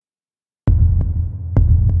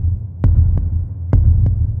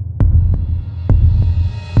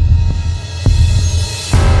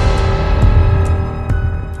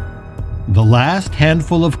Last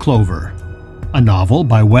Handful of Clover, a novel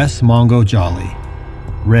by Wes Mongo Jolly,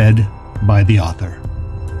 read by the author.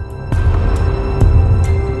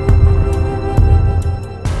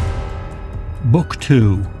 Book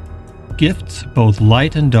 2, Gifts Both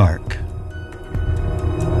Light and Dark.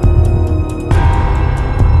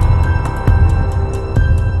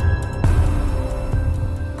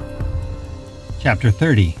 Chapter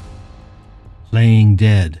 30, Playing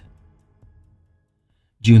Dead.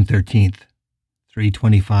 June 13th,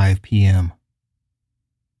 3:25 p.m.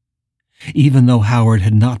 Even though Howard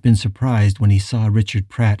had not been surprised when he saw Richard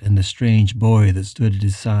Pratt and the strange boy that stood at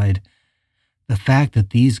his side, the fact that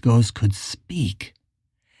these ghosts could speak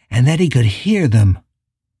and that he could hear them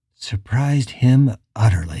surprised him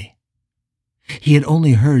utterly. He had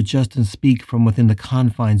only heard Justin speak from within the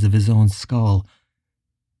confines of his own skull.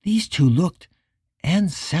 These two looked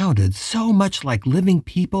and sounded so much like living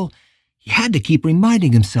people, he had to keep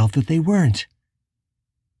reminding himself that they weren't.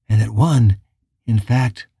 And that one, in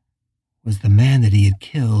fact, was the man that he had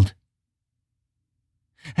killed.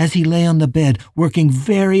 As he lay on the bed, working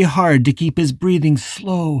very hard to keep his breathing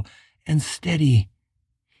slow and steady,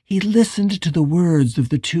 he listened to the words of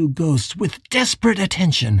the two ghosts with desperate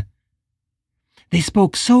attention. They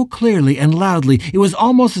spoke so clearly and loudly, it was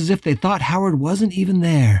almost as if they thought Howard wasn't even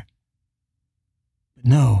there. But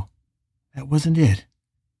no, that wasn't it.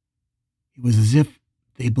 It was as if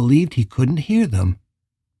they believed he couldn't hear them.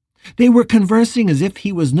 They were conversing as if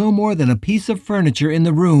he was no more than a piece of furniture in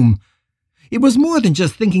the room. It was more than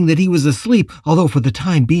just thinking that he was asleep, although for the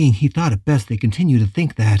time being he thought it best they continue to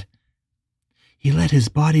think that. He let his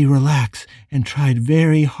body relax and tried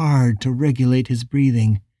very hard to regulate his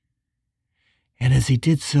breathing. And as he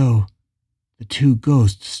did so, the two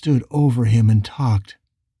ghosts stood over him and talked.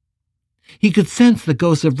 He could sense the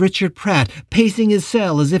ghost of Richard Pratt pacing his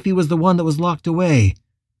cell as if he was the one that was locked away.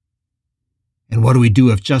 "And what do we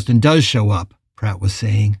do if Justin does show up?" Pratt was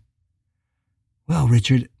saying. "Well,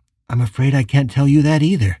 Richard, I'm afraid I can't tell you that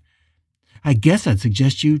either. I guess I'd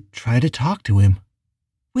suggest you try to talk to him.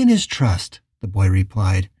 Win his trust," the boy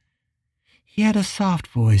replied. He had a soft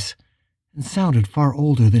voice and sounded far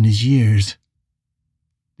older than his years.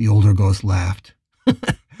 The older ghost laughed.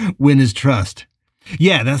 "Win his trust.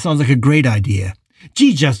 Yeah, that sounds like a great idea.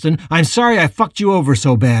 Gee, Justin, I'm sorry I fucked you over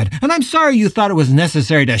so bad, and I'm sorry you thought it was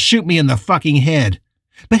necessary to shoot me in the fucking head.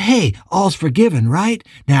 But hey, all's forgiven, right?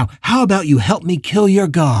 Now, how about you help me kill your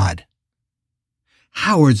god?"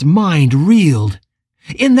 Howard's mind reeled.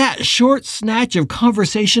 In that short snatch of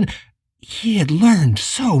conversation, he had learned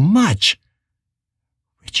so much.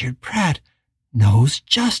 Richard Pratt knows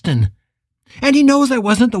Justin, and he knows I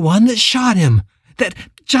wasn't the one that shot him, that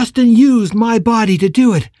Justin used my body to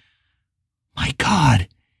do it. My God,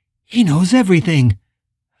 he knows everything.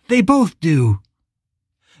 They both do.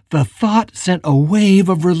 The thought sent a wave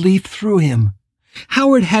of relief through him.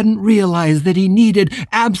 Howard hadn't realized that he needed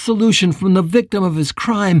absolution from the victim of his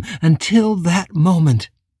crime until that moment.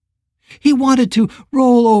 He wanted to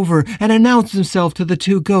roll over and announce himself to the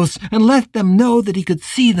two ghosts and let them know that he could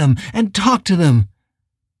see them and talk to them.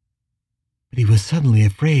 But he was suddenly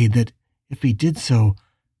afraid that if he did so,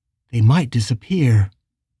 they might disappear.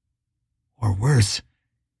 Or worse,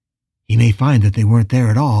 he may find that they weren't there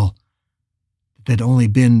at all, that they'd only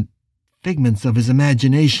been figments of his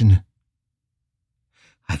imagination.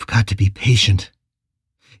 I've got to be patient.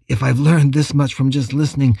 If I've learned this much from just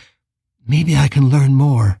listening, maybe I can learn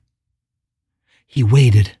more. He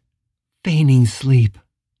waited, feigning sleep.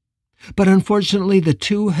 But unfortunately, the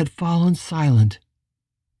two had fallen silent.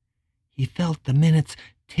 He felt the minutes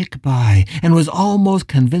tick by and was almost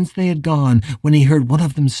convinced they had gone when he heard one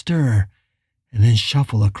of them stir and then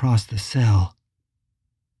shuffle across the cell.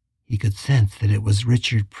 He could sense that it was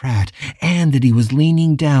Richard Pratt and that he was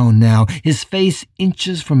leaning down now, his face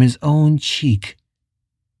inches from his own cheek.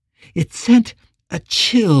 It sent a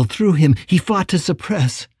chill through him he fought to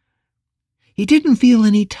suppress. He didn't feel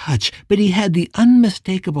any touch, but he had the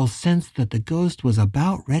unmistakable sense that the ghost was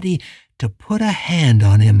about ready to put a hand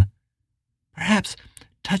on him, perhaps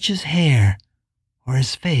touch his hair or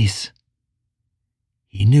his face.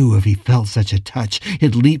 He knew if he felt such a touch,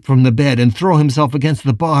 he'd leap from the bed and throw himself against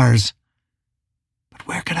the bars. But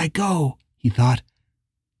where could I go? He thought.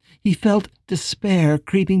 He felt despair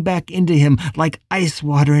creeping back into him like ice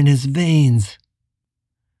water in his veins.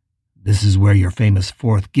 "This is where your famous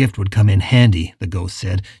fourth gift would come in handy," the ghost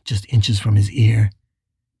said, just inches from his ear.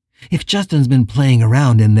 "If Justin's been playing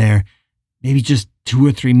around in there, maybe just 2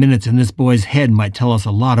 or 3 minutes in this boy's head might tell us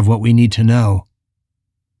a lot of what we need to know."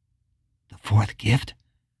 The fourth gift?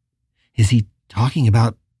 Is he talking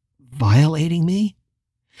about violating me?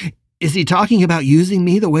 Is he talking about using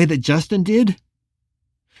me the way that Justin did?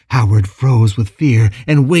 Howard froze with fear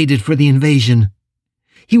and waited for the invasion.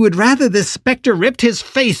 He would rather this specter ripped his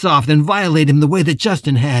face off than violate him the way that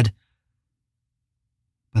Justin had.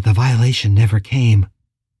 But the violation never came.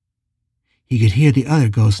 He could hear the other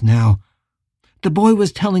ghosts now. The boy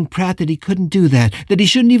was telling Pratt that he couldn't do that he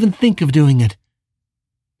shouldn't even think of doing it.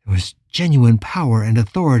 There was genuine power and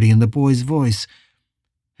authority in the boy's voice,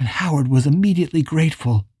 and Howard was immediately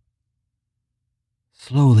grateful.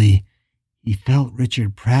 Slowly, he felt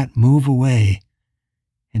Richard Pratt move away,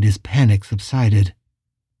 and his panic subsided.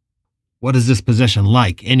 "What is this possession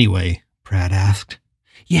like, anyway?" Pratt asked.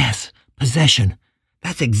 "Yes, possession.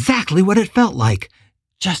 That's exactly what it felt like.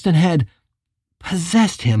 Justin had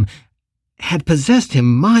possessed him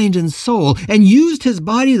mind and soul, and used his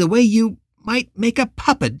body the way you might make a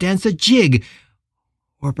puppet dance a jig,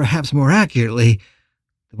 or perhaps more accurately,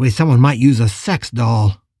 the way someone might use a sex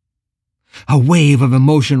doll." A wave of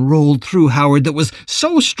emotion rolled through Howard that was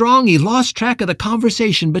so strong he lost track of the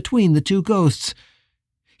conversation between the two ghosts.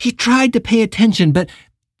 He tried to pay attention, but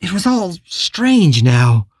it was all strange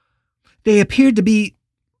now. They appeared to be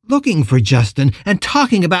looking for Justin and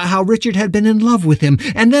talking about how Richard had been in love with him,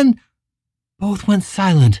 and then both went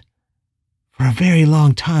silent for a very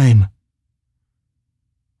long time.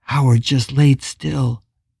 Howard just laid still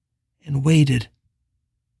and waited.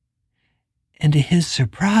 And to his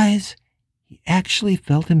surprise, he actually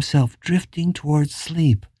felt himself drifting towards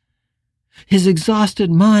sleep, his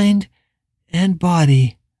exhausted mind and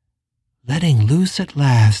body letting loose at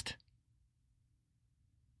last.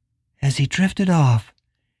 As he drifted off,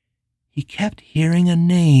 he kept hearing a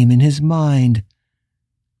name in his mind.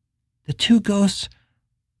 The two ghosts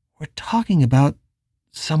were talking about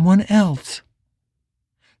someone else.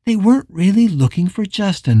 They weren't really looking for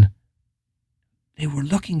Justin. They were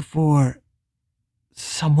looking for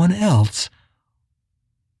someone else.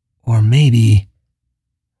 Or maybe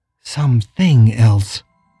something else.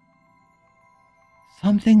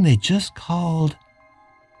 Something they just called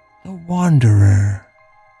the Wanderer.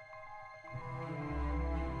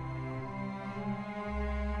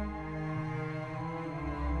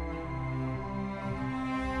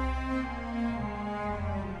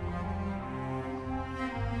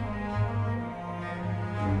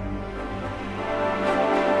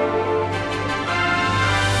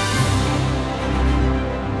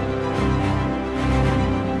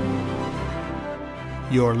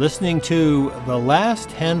 You're listening to The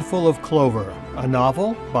Last Handful of Clover, a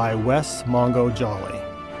novel by Wes Mongo Jolley.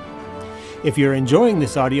 If you're enjoying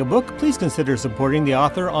this audiobook, please consider supporting the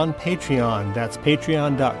author on Patreon. That's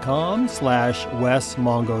patreon.com/Wes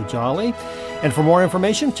Mongo Jolley. And for more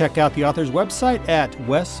information, check out the author's website at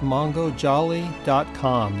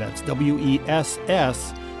wesmongojolley.com. That's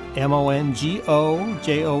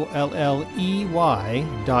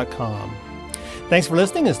WESSMONGOJOLLEY.com. Thanks for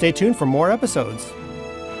listening, and stay tuned for more episodes.